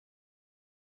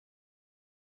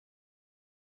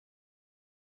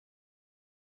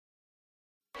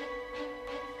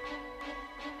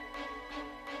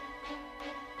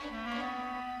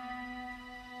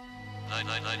The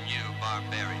new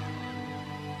barbarian.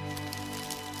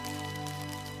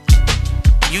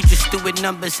 You just doing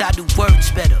numbers, I do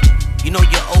words better. You know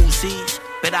your OZs,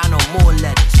 but I know more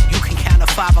letters. You can count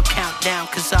to 5 or count down,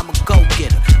 cause I'm a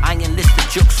go-getter. I ain't Ruste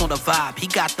Juxx on the vibe, he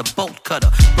got the bolt cutter.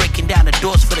 Breaking down the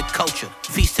doors for the culture,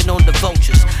 feasting on the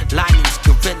vultures. Lions,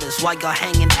 gorillas, while you're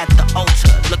hanging at the altar.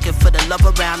 Looking for the love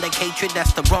around like hatred,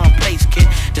 that's the wrong place, kid.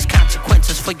 There's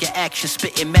consequences for your actions,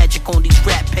 spitting magic on these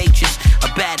rap pages. A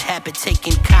bad habit,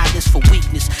 taking kindness for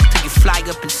weakness, till you fly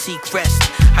up and seek rest.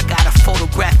 I got a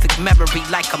photographic memory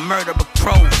like a murderer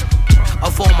prose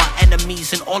of all my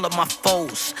enemies and all of my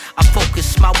foes. I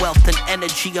focus my wealth and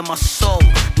energy on my soul.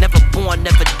 Never born,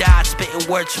 never died, spitting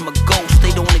words from a ghost.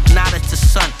 They don't acknowledge the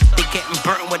sun, they getting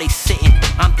burnt where they sitting.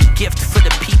 I'm the gift for the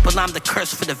people, I'm the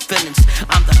curse for the villains.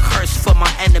 I'm the curse for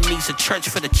my enemies, a church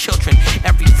for the children.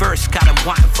 Every verse got them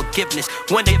wanting forgiveness.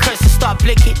 When the curses start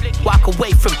blinking, walk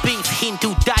away from beef,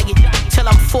 Hindu diet, till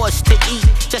I'm forced to eat,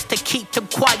 just to keep them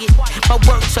quiet. My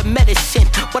words are medicine,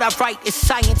 what I write is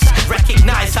science.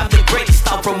 Recognize I'm the greatest,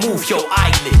 I'll remove your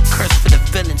eyelids. Curse for the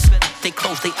villains, they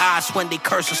close their eyes when they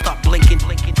curse and start blinking.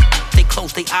 They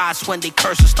close their eyes when they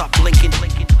curse and start blinking.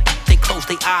 They close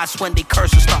their eyes when they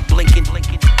curse and start blinking.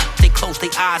 They close their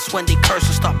eyes when they curse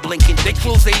and start blinking. They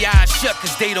close their eyes shut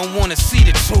cause they don't wanna see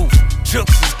the truth.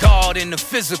 Juxx is God in the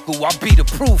physical, I'll be the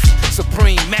proof.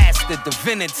 Supreme master,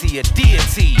 divinity, a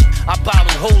deity. I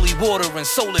bottle holy water and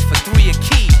sold it for 3 a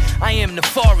key. I am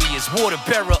nefarious, water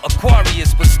bearer,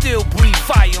 Aquarius, but still breathe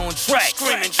fire on track.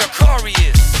 Screaming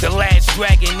Jacarius. The last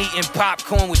dragon eating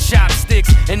popcorn with chopsticks.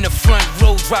 In the front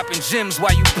row dropping gems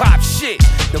while you pop shit.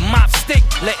 The mop stick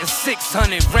letting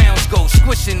 600 rounds go.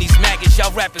 Squishing these maggots,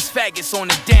 y'all rappers faggots on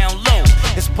the down low.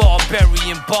 It's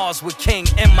barbarian bars with King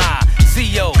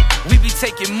M.I.Z.O. We be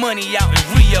taking money out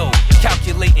in Rio,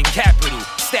 calculating capital,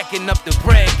 stacking up the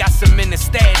bread. Got some in the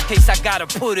stash case I gotta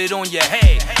put it on your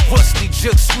head. Ruste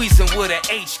Juxx squeezing with an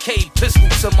HK pistol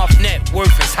to my net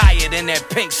worth is higher than that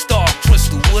pink star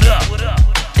crystal. What up?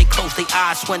 They close their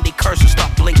eyes when they curse and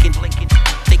start blinking.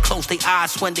 They close their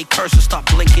eyes when they curse and start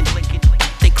blinking.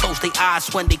 They close their eyes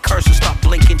when they curse and start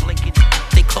blinking.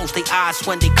 They close their eyes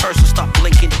when they curse and start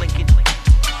blinking.